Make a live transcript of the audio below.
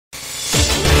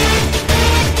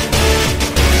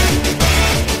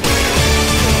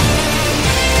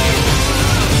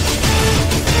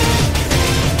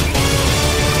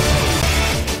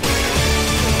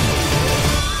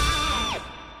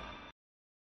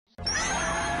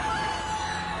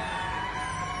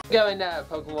Going now,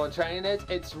 Pokemon trainers,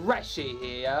 it's Reshi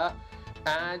here,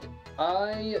 and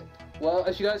well,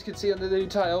 as you guys can see on the new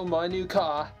title, my new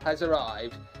car has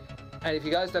arrived. And if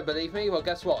you guys don't believe me, well,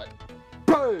 guess what?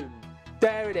 Boom!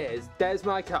 There it is, there's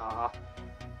my car.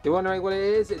 You're wondering what it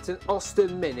is? It's an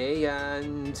Austin Mini,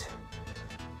 and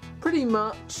pretty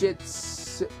much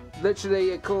it's literally,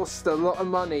 it cost a lot of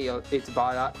money to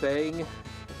buy that thing,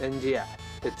 and yeah,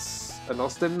 it's an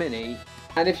Austin Mini.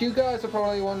 And if you guys are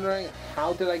probably wondering,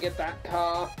 how did I get that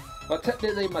car? Well,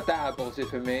 technically my dad bought it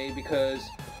for me because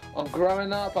I'm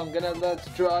growing up, I'm gonna learn to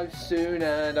drive soon,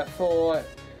 and I thought,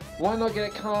 why not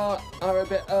get a car a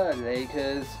bit early?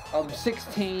 Because I'm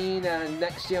 16 and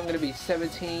next year I'm gonna be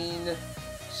 17.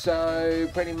 So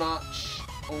pretty much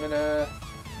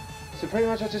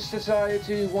I just decided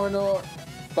to, why not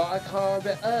buy a car a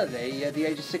bit early at the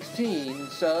age of 16.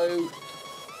 So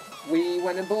we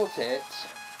went and bought it.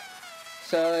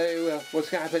 So what's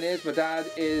going to happen is my dad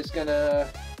is going to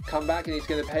come back and he's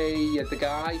going to pay the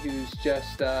guy who's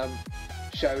just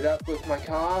showed up with my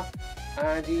car,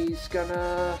 and he's going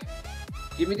to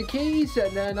give me the keys,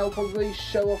 and then I'll probably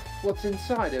show off what's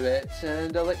inside of it,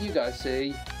 and I'll let you guys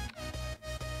see.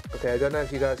 Okay, I don't know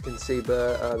if you guys can see,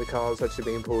 but the car's actually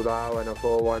being pulled out, and I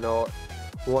thought, why not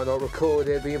record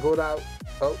it being pulled out?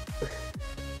 Oh.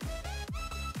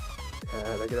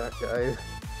 Yeah, look at that go.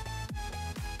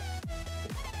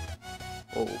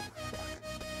 Oh,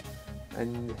 fuck.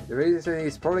 And the reason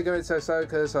he's probably going so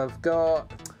because I've got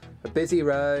a busy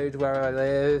road where I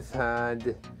live,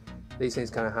 and these things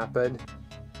kind of happen.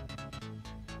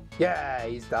 Yeah,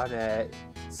 he's done it.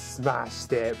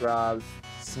 Smashed it, bruv.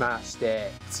 Smashed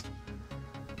it.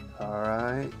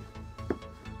 Alright.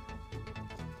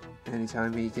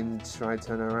 Anytime he can try to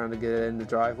turn around and get in the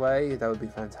driveway, that would be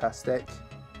fantastic.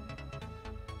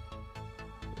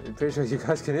 I'm pretty sure you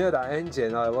guys can hear that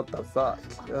engine. Like, what the fuck?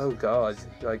 Oh god.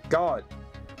 Like, god.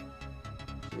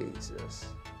 Jesus.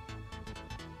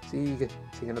 See you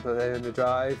gonna put it in the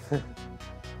drive?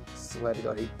 Swear to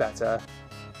god, he better.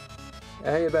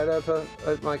 Yeah, you better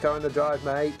put my car in the drive,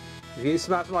 mate. If you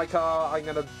smash my car, I'm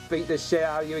gonna beat the shit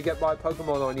out of you and get my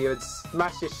Pokemon on you and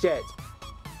smash your shit.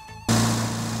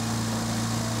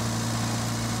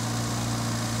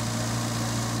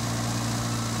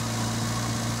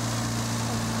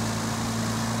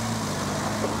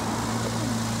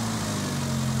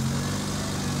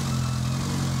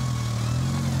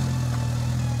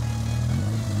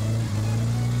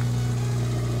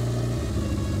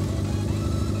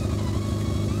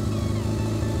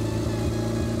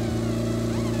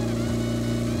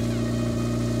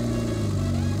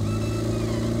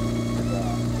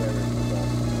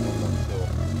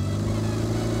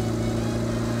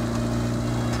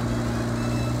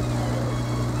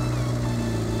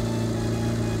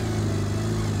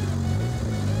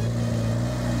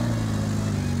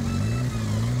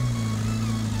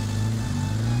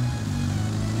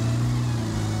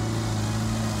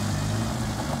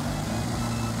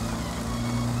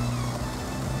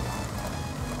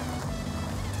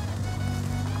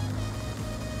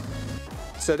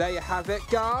 So there you have it,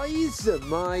 guys.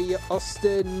 My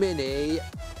Austin Mini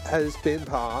has been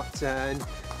parked, and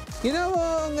you know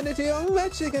what I'm gonna do? I'm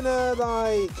actually gonna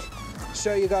like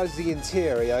show you guys the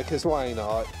interior, because why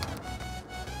not?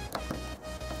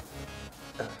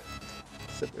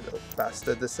 Silly little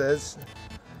bastard this is.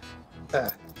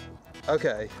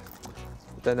 Okay.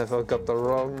 Don't know if I got the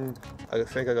wrong. I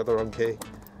think I got the wrong key.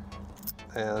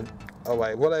 And oh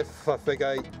wait, what if I think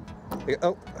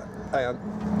oh, hang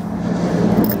on.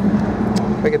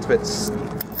 I think it's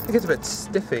a bit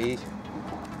stiffy.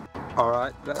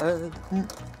 Alright,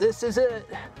 this is it.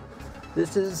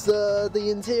 This is the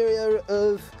interior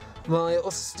of my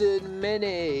Austin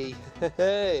Mini.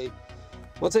 Hey,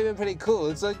 what's even pretty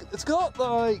cool, it's like, it's got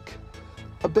like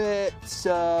a bit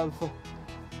of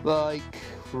like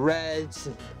red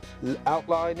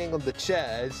outlining on the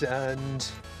chairs, and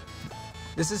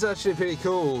this is actually pretty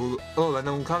cool. Oh, and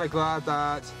I'm kind of glad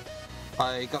that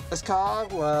I got this car.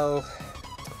 Well,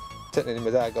 technically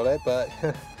my dad got it, but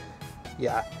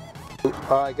yeah.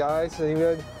 Alright guys, so you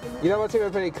know what's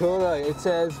even pretty cool though? It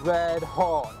says red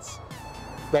hot.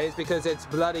 But it's because it's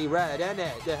bloody red, isn't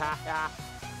it?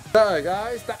 So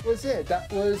guys, that was it. That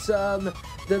was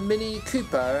the Mini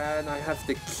Cooper, and I have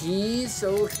the keys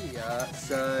all here.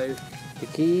 So the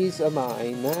keys are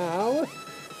mine now.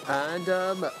 And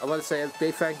I want to say a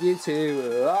big thank you to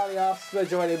Larios for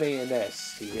joining me in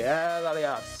this. Yeah,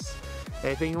 Larios.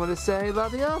 Anything you want to say,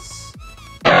 Larios?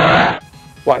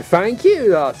 Why, thank you,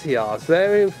 Larios.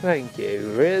 Very thank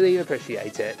you. Really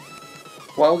appreciate it.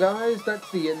 Well, guys,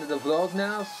 that's the end of the vlog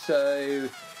now. So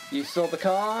you saw the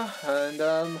car, and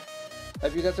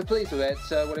Hope you guys are pleased with it.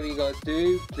 So whatever you guys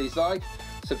do, please like,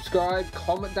 subscribe,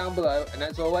 comment down below, and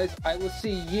as always, I will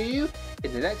see you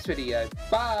in the next video.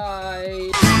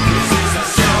 Bye!